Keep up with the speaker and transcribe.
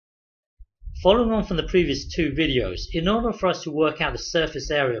Following on from the previous two videos, in order for us to work out the surface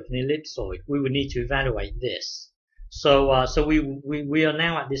area of an ellipsoid, we would need to evaluate this. So we are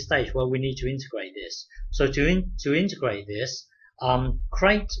now at this stage where we need to integrate this. So to integrate this,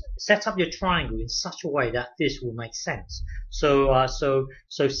 set up your triangle in such a way that this will make sense. So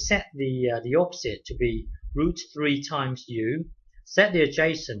set the opposite to be √3 times u. Set the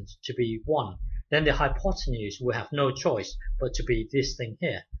adjacent to be 1. Then the hypotenuse will have no choice but to be this thing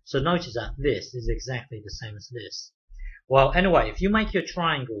here. So notice that this is exactly the same as this. Well, anyway, if you make your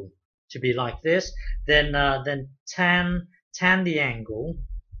triangle to be like this, then tan the angle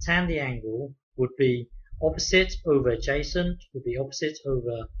would be opposite over adjacent,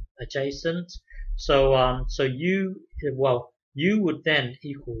 So u would then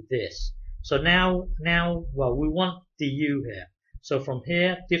equal this. So now we want the u here. So from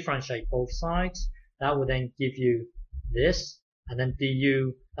here, differentiate both sides. That would then give you this, and then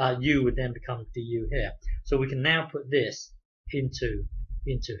u would then become du here. So we can now put this into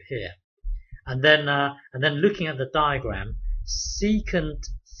here. And then looking at the diagram, secant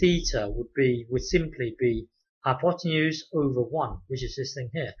theta would simply be hypotenuse over 1, which is this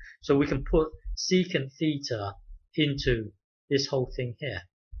thing here. So we can put secant theta into this whole thing here.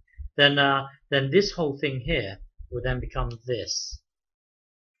 Then this whole thing here will then become this.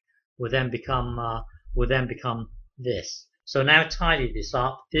 Will then become this. So now tidy this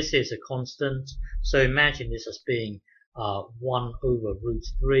up. This is a constant. So imagine this as being 1 over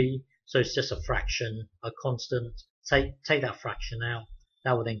 √3. So it's just a fraction, a constant. Take that fraction out.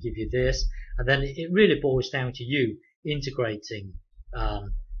 That will then give you this. And then it really boils down to you integrating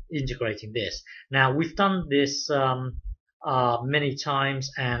this. Now we've done this many times,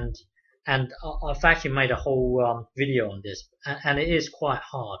 and I've actually made a whole video on this, and it is quite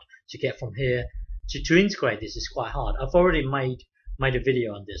hard to get from here to integrate this. Is quite hard. I've already made a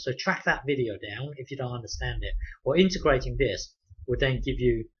video on this, so track that video down if you don't understand it. Well, integrating this will then give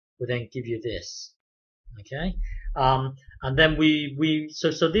you this. Okay, and then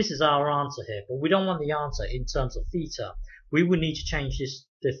so this is our answer here, but we don't want the answer in terms of theta. We would need to change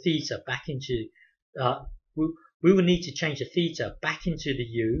the theta back into we would need to change the theta back into the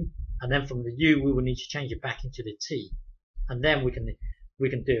u, and then from the u we will need to change it back into the t, and then we can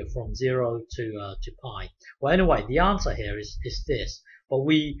do it from 0 to pi. Well, anyway, the answer here is this, but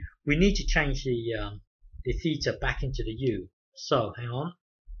we need to change the theta back into the u. So hang on.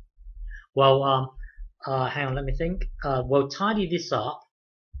 Well, hang on, let me think. Well, tidy this up.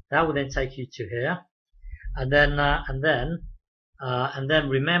 That will then take you to here, and then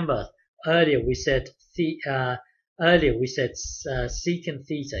remember earlier we said secant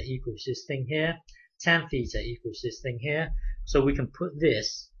theta equals this thing here, tan theta equals this thing here. So we can put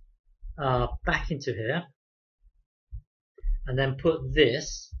this back into here, and then put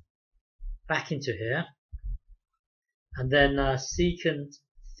this back into here, and then secant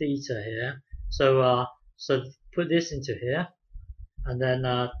theta here. So put this into here, and then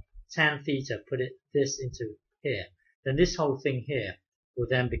tan theta, this into here. Then this whole thing here will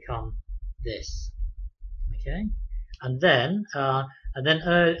then become this. Okay, and then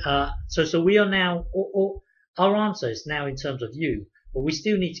so we are now our answer is now in terms of u, but we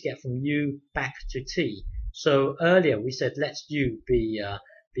still need to get from u back to t. So earlier we said let's u be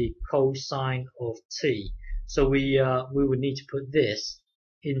cosine of t. So we would need to put this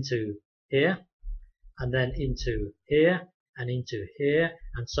into here, and then into here, and into here,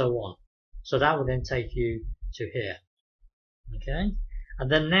 and so on. So that will then take you to here. Okay, and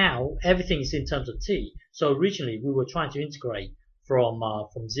then now everything is in terms of t. So originally we were trying to integrate from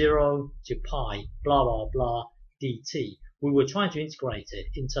 0 to pi, blah blah blah dt. We were trying to integrate it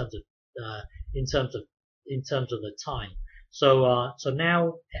in terms of the time. So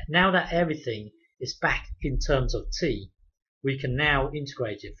now that everything is back in terms of t, we can now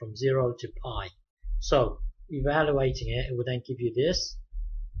integrate it from 0 to pi. So evaluating it, it will then give you this.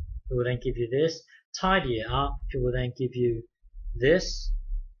 It will then give you this. Tidy it up, it will then give you this,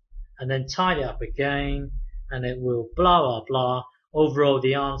 and then tidy it up again, and it will blah blah blah. Overall,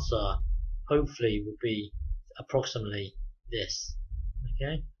 the answer hopefully will be approximately this.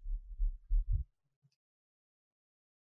 Okay.